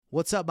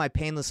What's up, my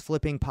Painless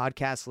Flipping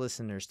podcast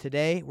listeners?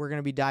 Today, we're going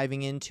to be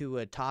diving into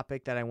a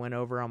topic that I went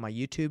over on my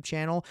YouTube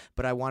channel,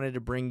 but I wanted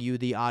to bring you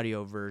the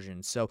audio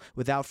version. So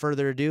without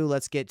further ado,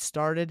 let's get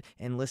started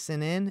and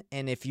listen in.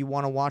 And if you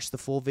want to watch the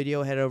full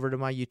video, head over to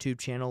my YouTube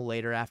channel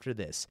later after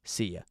this.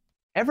 See ya.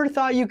 Ever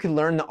thought you could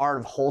learn the art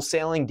of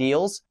wholesaling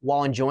deals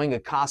while enjoying a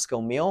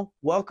Costco meal?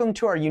 Welcome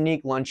to our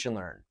unique Lunch and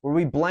Learn, where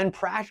we blend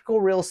practical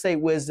real estate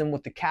wisdom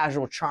with the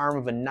casual charm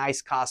of a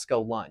nice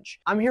Costco lunch.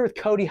 I'm here with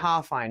Cody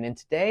Hofhine, and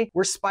today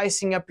we're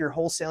spicing up your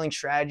wholesaling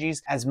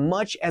strategies as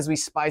much as we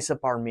spice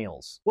up our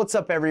meals. What's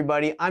up,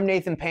 everybody? I'm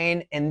Nathan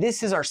Payne, and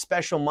this is our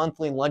special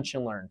monthly Lunch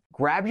and Learn.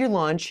 Grab your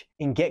lunch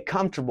and get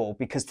comfortable,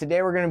 because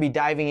today we're going to be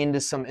diving into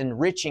some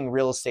enriching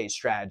real estate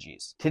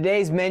strategies.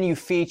 Today's menu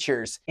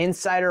features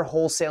insider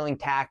wholesaling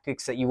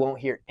tactics that you won't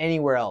hear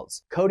anywhere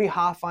else, Cody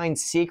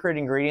Hofhine's secret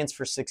ingredients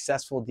for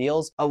successful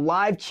deals, a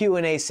live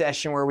Q&A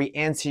session where we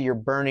answer your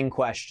burning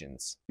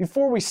questions.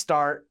 Before we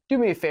start, do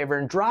me a favor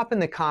and drop in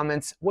the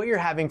comments what you're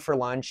having for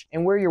lunch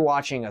and where you're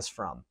watching us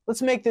from.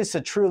 Let's make this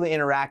a truly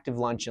interactive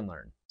Lunch and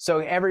Learn. So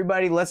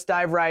everybody, let's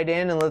dive right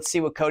in and let's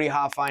see what Cody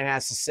Hofhine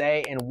has to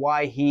say and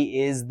why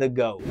he is the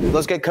GOAT.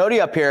 Let's get Cody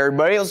up here,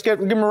 everybody. Let's give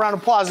him a round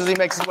of applause as he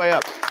makes his way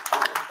up.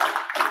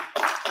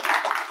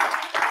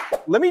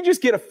 Let me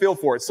just get a feel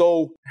for it.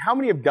 So how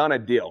many have done a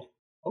deal?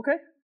 Okay.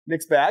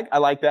 Mixed bag. I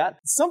like that.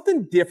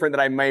 Something different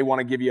that I may want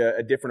to give you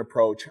a different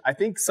approach. I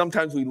think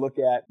sometimes we look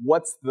at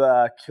what's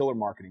the killer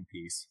marketing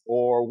piece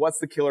or what's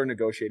the killer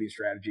negotiating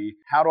strategy?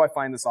 How do I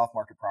find this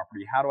off-market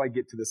property? How do I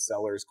get to the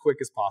seller as quick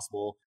as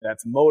possible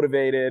that's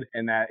motivated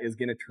and that is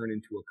going to turn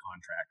into a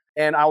contract?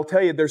 And I'll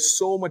tell you, there's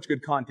so much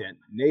good content.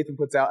 Nathan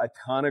puts out a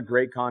ton of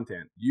great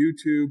content.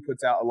 YouTube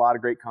puts out a lot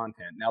of great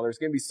content. Now, there's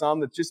going to be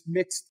some that's just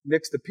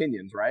mixed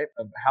opinions, right,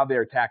 of how they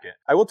attack it.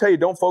 I will tell you,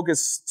 don't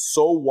focus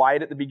so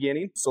wide at the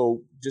beginning.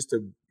 So just to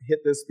hit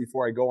this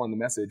before I go on the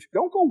message,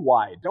 don't go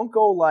wide. Don't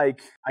go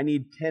like, I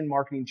need 10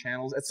 marketing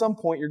channels. At some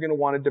point, you're going to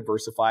want to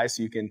diversify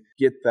so you can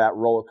get that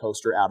roller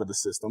coaster out of the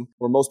system.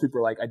 Where most people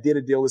are like, I did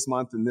a deal this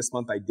month and this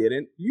month I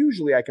didn't.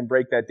 Usually I can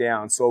break that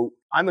down. So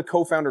I'm the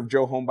co-founder of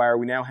Joe Homebuyer.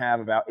 We now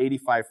have about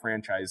 85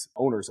 franchise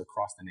owners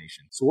across the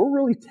nation. So we're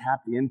really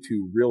tapped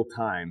into real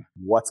time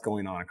what's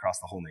going on across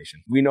the whole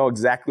nation. We know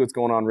exactly what's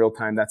going on real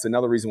time. That's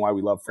another reason why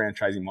we love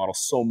franchising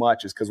models so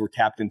much, is because we're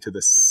tapped into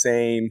the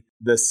same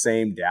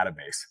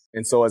database.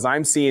 And so as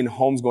I'm seeing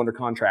homes go under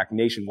contract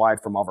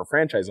nationwide from all of our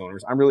franchise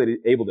owners, I'm really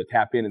able to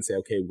tap in and say,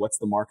 okay, what's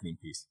the marketing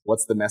piece?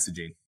 What's the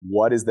messaging?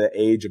 What is the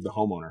age of the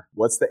homeowner?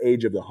 What's the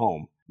age of the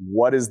home?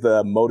 What is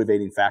the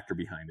motivating factor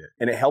behind it?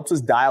 And it helps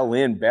us dial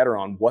in better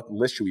on what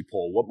list should we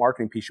pull, what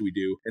marketing piece should we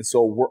do. And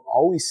so we're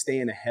always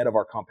staying ahead of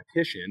our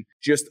competition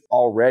just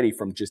already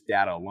from just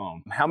data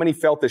alone. How many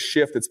felt the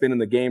shift that's been in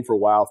the game for a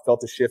while,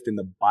 felt the shift in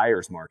the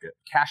buyer's market?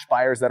 Cash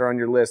buyers that are on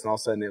your list, and all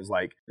of a sudden it was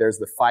like, there's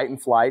the fight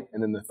and flight,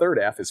 and then the third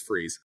F is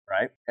freeze,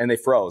 right? And they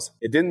froze.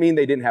 It didn't mean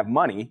they didn't have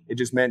money. It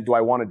just meant, do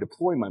I want to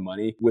deploy my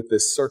money with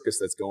this circus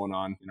that's going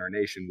on in our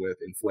nation with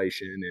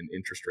inflation and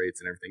interest rates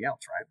and everything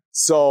else, right?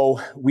 So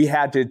we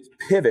had to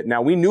pivot.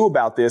 Now, we knew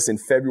about this in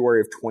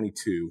February of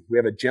 22. We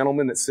have a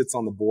gentleman that sits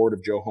on the board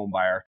of Joe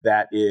Homebuyer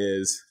that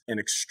is an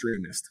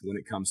extremist when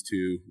it comes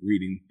to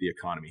reading the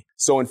economy.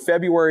 So in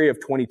February of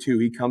 22,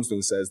 he comes to him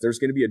and says, there's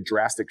going to be a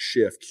drastic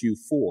shift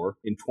Q4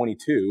 in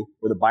 22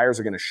 where the buyers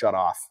are going to shut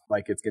off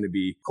like it's going to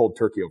be cold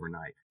turkey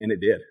overnight. And it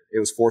did. It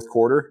was fourth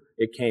quarter.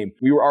 It came.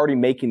 We were already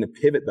making the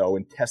pivot, though,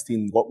 and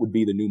testing what would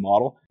be the new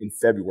model in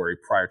February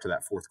prior to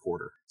that fourth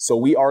quarter. So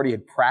we already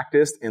had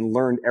practiced and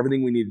learned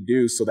everything we needed to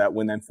do so that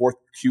when then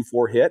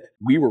Q4 hit,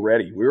 we were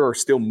ready. We were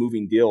still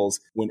moving deals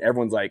when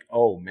everyone's like,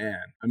 oh, man.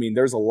 I mean,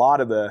 there's a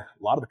lot of the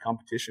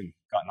competition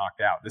got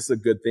knocked out. This is a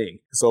good thing.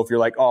 So if you're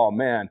like, oh,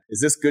 man, is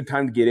this a good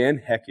time to get in?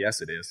 Heck,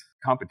 yes, it is.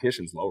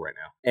 Competition's low right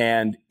now.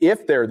 And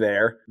if they're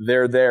there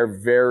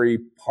very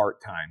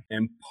part-time.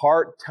 And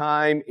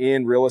part-time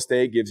in real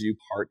estate gives you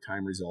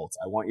part-time results.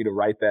 I want you to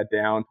write that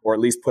down, or at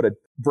least put a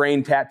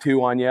brain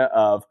tattoo on you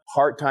of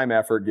part-time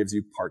effort gives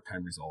you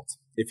part-time results.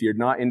 If you're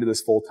not into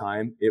this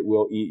full-time, it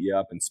will eat you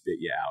up and spit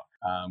you out.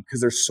 Because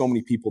there's so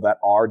many people that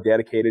are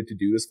dedicated to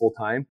do this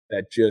full-time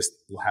that just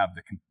will have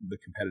the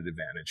competitive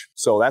advantage.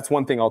 So that's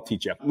one thing I'll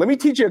teach you. Let me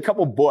teach you a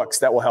couple books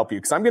that will help you,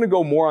 because I'm going to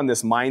go more on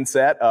this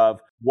mindset of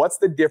what's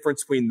the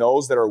difference between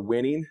those that are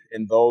winning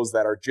and those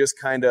that are just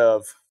kind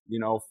of,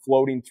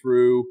 floating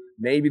through.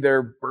 Maybe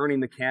they're burning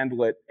the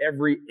candle at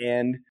every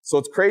end. So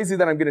it's crazy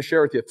that I'm going to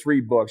share with you 3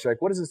 books. You're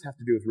like, what does this have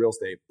to do with real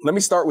estate? Let me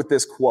start with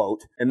this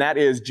quote, and that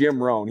is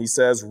Jim Rohn. He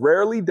says,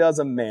 rarely does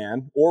a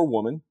man or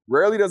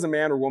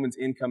woman's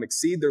income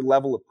exceed their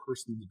level of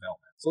personal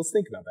development. So let's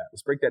think about that.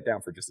 Let's break that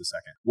down for just a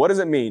second. What does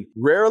it mean?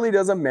 Rarely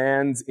does a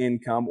man's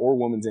income or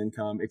woman's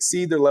income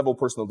exceed their level of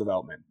personal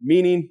development.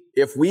 Meaning,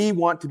 if we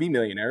want to be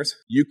millionaires,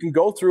 you can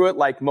go through it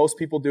like most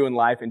people do in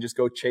life and just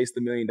go chase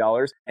the $1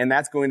 million. And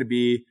that's going to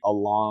be a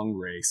long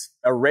race,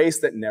 a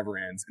race that never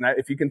ends. And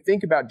if you can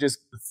think about just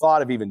the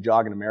thought of even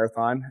jogging a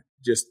marathon,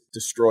 just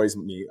destroys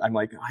me. I'm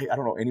like, I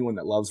don't know anyone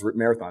that loves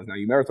marathons. Now,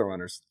 you marathon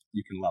runners,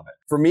 you can love it.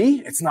 For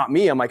me, it's not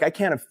me. I'm like, I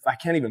can't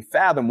even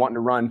fathom wanting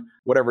to run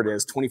whatever it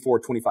is,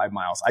 24, 25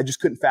 miles. I just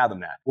couldn't fathom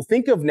that. Well,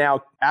 think of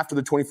now, after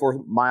the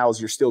 24 miles,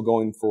 you're still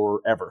going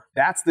forever.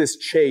 That's this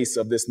chase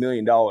of this $1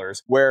 million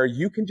where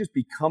you can just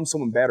become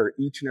someone better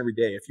each and every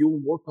day. If you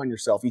will work on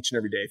yourself each and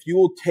every day, if you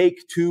will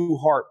take to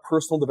heart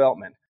personal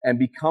development and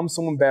become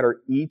someone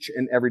better each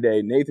and every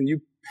day. Nathan,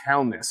 you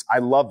pound this. I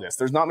love this.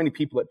 There's not many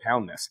people that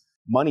pound this.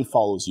 Money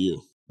follows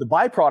you. The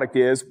byproduct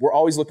is we're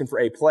always looking for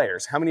A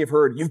players. How many have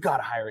heard you've got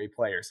to hire A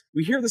players?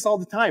 We hear this all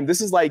the time.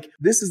 This is like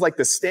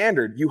the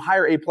standard. You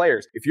hire A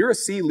players. If you're a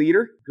C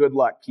leader, good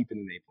luck keeping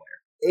an A player.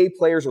 A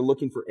players are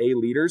looking for A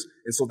leaders.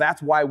 And so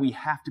that's why we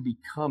have to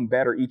become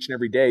better each and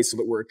every day so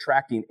that we're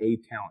attracting A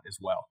talent as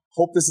well.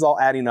 Hope this is all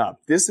adding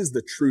up. This is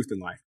the truth in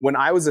life. When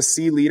I was a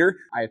C leader,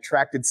 I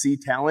attracted C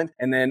talent,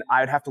 and then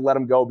I'd have to let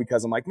them go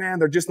because I'm like, man,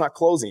 they're just not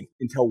closing.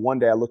 Until one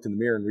day I looked in the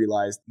mirror and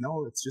realized,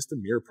 no, it's just a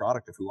mere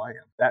product of who I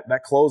am.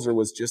 That closer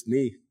was just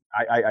me.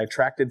 I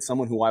attracted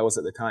someone who I was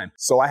at the time.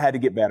 So I had to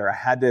get better. I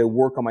had to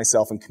work on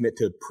myself and commit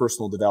to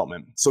personal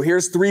development. So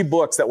here's 3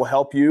 books that will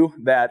help you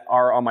that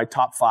are on my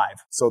top 5.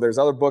 So there's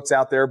other books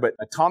out there, but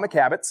Atomic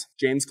Habits,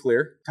 James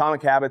Clear.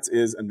 Atomic Habits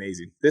is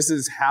amazing. This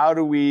is how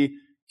do we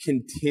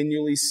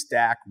continually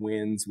stack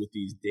wins with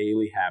these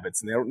daily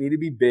habits. And they don't need to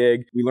be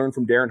big. We learned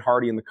from Darren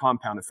Hardy in the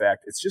compound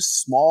effect. It's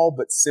just small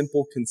but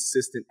simple,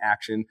 consistent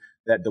action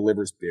that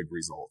delivers big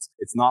results.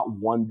 It's not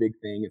one big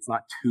thing. It's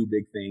not 2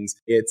 big things.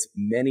 It's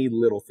many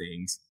little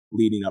things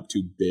leading up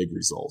to big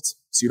results.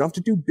 So you don't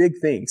have to do big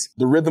things.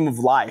 The Rhythm of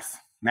Life,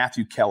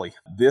 Matthew Kelly.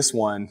 This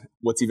one,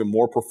 what's even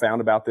more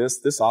profound about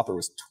this author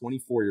was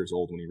 24 years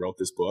old when he wrote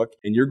this book,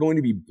 and you're going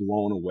to be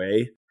blown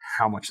away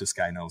how much this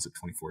guy knows at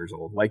 24 years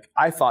old. Like,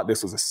 I thought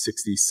this was a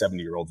 60,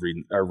 70-year-old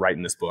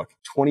writing this book.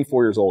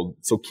 24 years old.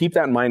 So keep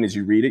that in mind as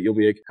you read it. You'll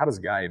be like, how does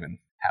a guy even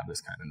have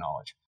this kind of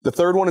knowledge? The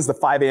third one is the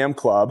 5 a.m.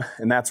 Club,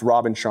 and that's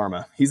Robin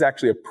Sharma. He's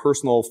actually a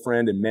personal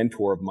friend and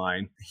mentor of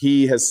mine.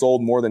 He has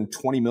sold more than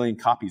 20 million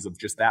copies of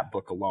just that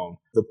book alone.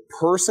 The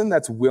person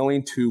that's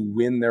willing to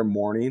win their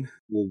morning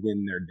will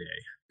win their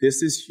day.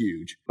 This is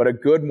huge, but a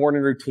good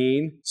morning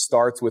routine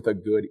starts with a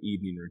good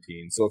evening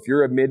routine. So if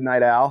you're a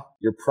midnight owl,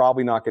 you're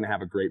probably not going to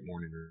have a great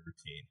morning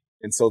routine.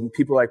 And so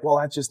people are like, well,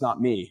 that's just not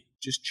me.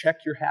 Just check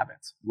your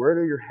habits. What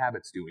are your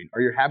habits doing?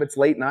 Are your habits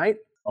late night?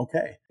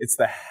 Okay. It's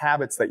the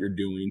habits that you're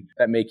doing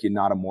that make you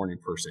not a morning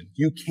person.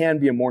 You can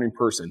be a morning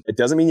person. It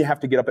doesn't mean you have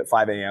to get up at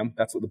 5 a.m.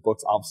 That's what the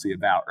book's obviously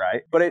about,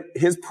 right? But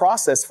his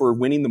process for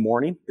winning the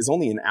morning is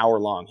only an hour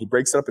long. He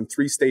breaks it up in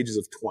 3 stages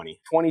of 20,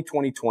 20,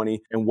 20,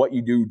 20, and what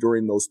you do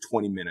during those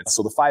 20 minutes.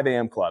 So the 5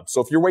 a.m. Club. So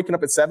if you're waking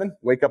up at 7,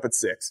 wake up at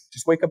 6.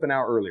 Just wake up an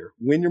hour earlier.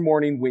 Win your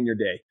morning, win your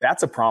day.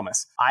 That's a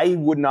promise. I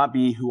would not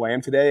be who I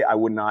am today. I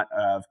would not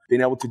have been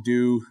able to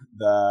do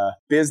the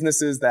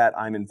businesses that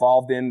I'm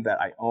involved in,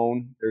 that I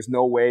own. There's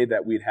no way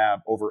that we'd have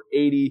over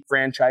 80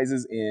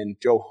 franchises in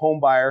Joe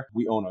Homebuyer.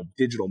 We own a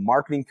digital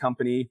marketing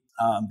company.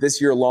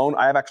 This year alone,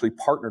 I have actually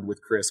partnered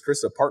with Chris. Chris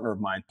is a partner of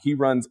mine. He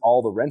runs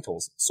all the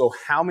rentals. So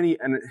how many,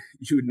 and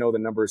you would know the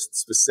numbers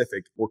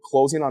specific. We're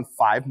closing on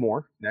 5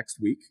 more next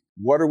week.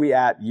 What are we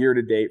at year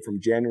to date from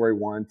January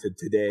 1 to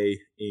today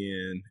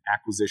in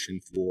acquisition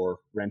for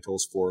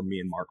rentals for me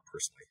and Mark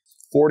personally?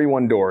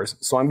 41 doors.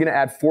 So I'm going to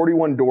add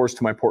 41 doors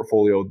to my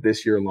portfolio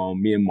this year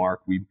alone. Me and Mark,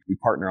 we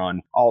partner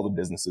on all the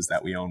businesses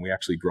that we own. We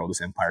actually grow this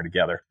empire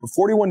together. But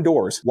 41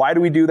 doors. Why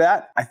do we do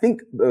that? I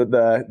think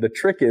the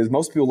trick is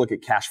most people look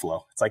at cash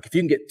flow. It's like if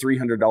you can get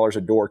 $300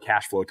 a door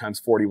cash flow times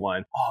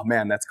 41, oh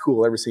man, that's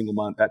cool. Every single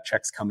month that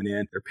check's coming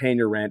in. They're paying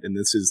your rent and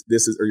this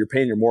is, or you're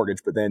paying your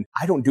mortgage. But then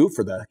I don't do it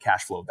for the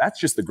cash flow. That's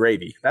just the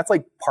gravy. That's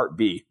like part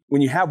B.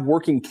 When you have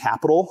working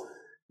capital,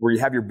 where you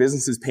have your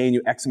businesses paying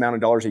you X amount of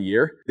dollars a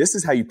year, this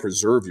is how you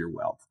preserve your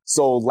wealth.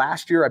 So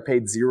last year I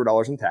paid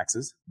 $0 in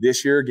taxes.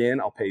 This year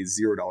again, I'll pay $0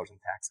 in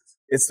taxes.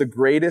 It's the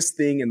greatest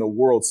thing in the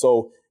world.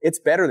 So it's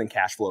better than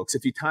cash flow. Because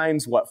if you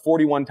times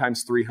 41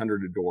 times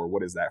 300 a door,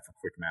 what is that for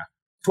quick math?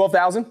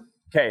 12,000?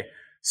 Okay.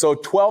 So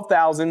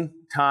 12,000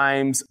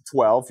 times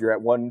 12, you're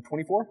at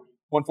 124?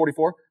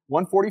 144?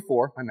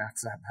 144. My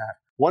math's that bad.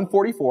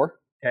 144.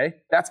 Okay.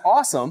 That's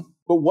awesome.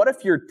 But what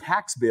if your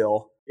tax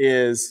bill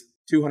is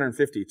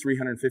 250,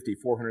 350,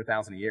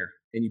 400,000 a year,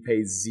 and you pay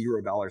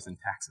 $0 in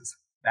taxes?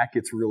 That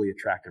gets really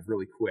attractive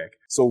really quick.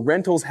 So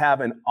rentals have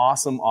an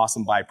awesome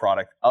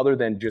byproduct other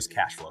than just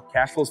cash flow.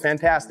 Cash flow is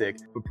fantastic,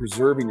 but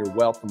preserving your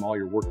wealth from all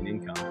your working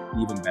income,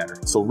 even better.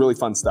 So really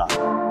fun stuff.